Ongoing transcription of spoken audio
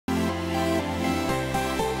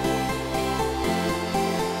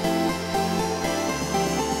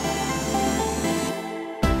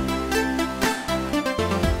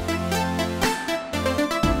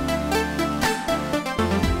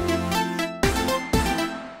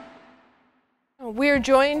We're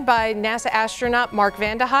joined by NASA astronaut Mark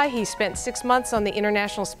Vande Hei. He spent 6 months on the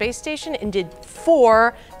International Space Station and did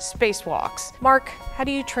 4 spacewalks. Mark, how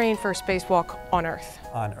do you train for a spacewalk on Earth?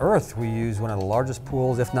 On Earth, we use one of the largest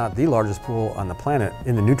pools, if not the largest pool on the planet,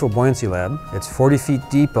 in the Neutral Buoyancy Lab. It's 40 feet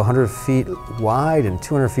deep, 100 feet wide, and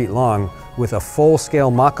 200 feet long, with a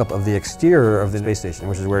full-scale mock-up of the exterior of the space station,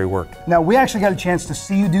 which is where we work. Now, we actually got a chance to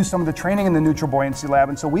see you do some of the training in the Neutral Buoyancy Lab,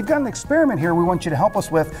 and so we've got an experiment here we want you to help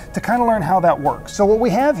us with to kind of learn how that works. So what we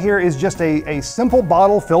have here is just a simple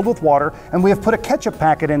bottle filled with water, and we have put a ketchup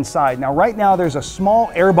packet inside. Now, right now, there's a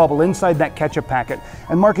small air bubble inside that ketchup packet.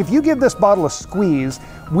 And Mark, if you give this bottle a squeeze,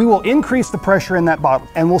 we will increase the pressure in that bottle,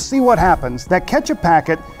 and we'll see what happens. That ketchup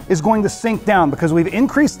packet is going to sink down because we've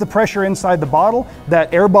increased the pressure inside the bottle.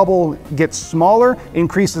 That air bubble gets smaller,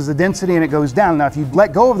 increases the density, and it goes down. Now, if you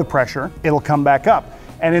let go of the pressure, it'll come back up.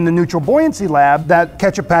 And in the Neutral Buoyancy Lab, that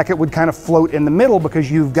ketchup packet would kind of float in the middle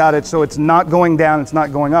because you've got it so it's not going down, it's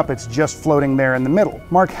not going up, it's just floating there in the middle.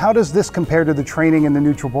 Mark, how does this compare to the training in the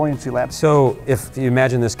Neutral Buoyancy Lab? So if you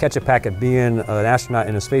imagine this ketchup packet being an astronaut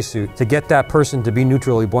in a spacesuit, to get that person to be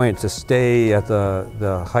neutrally buoyant, to stay at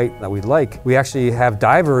the height that we'd like, we actually have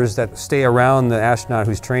divers that stay around the astronaut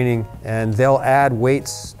who's training, and they'll add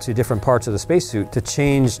weights to different parts of the spacesuit to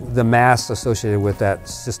change the mass associated with that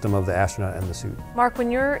system of the astronaut and the suit. Mark,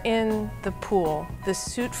 when you're in the pool, the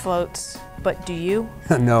suit floats, but do you?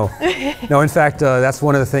 No. No, in fact, that's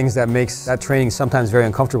one of the things that makes that training sometimes very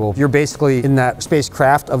uncomfortable. You're basically in that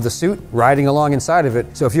spacecraft of the suit, riding along inside of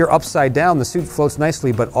it. So if you're upside down, the suit floats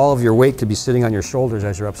nicely, but all of your weight could be sitting on your shoulders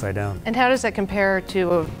as you're upside down. And how does that compare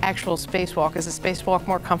to an actual spacewalk? Is a spacewalk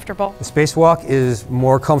more comfortable? The spacewalk is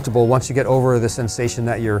more comfortable once you get over the sensation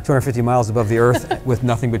that you're 250 miles above the Earth with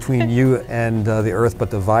nothing between you and the Earth but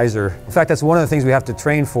the visor. In fact, that's one of the things we have to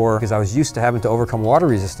train for, because I was used to having to overcome water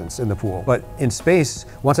resistance in the pool. But in space,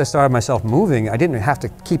 once I started myself moving, I didn't have to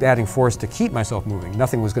keep adding force to keep myself moving.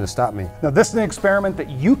 Nothing was going to stop me. Now, this is an experiment that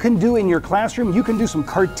you can do in your classroom. You can do some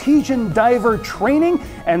Cartesian diver training,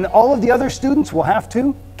 and all of the other students will have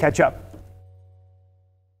to catch up.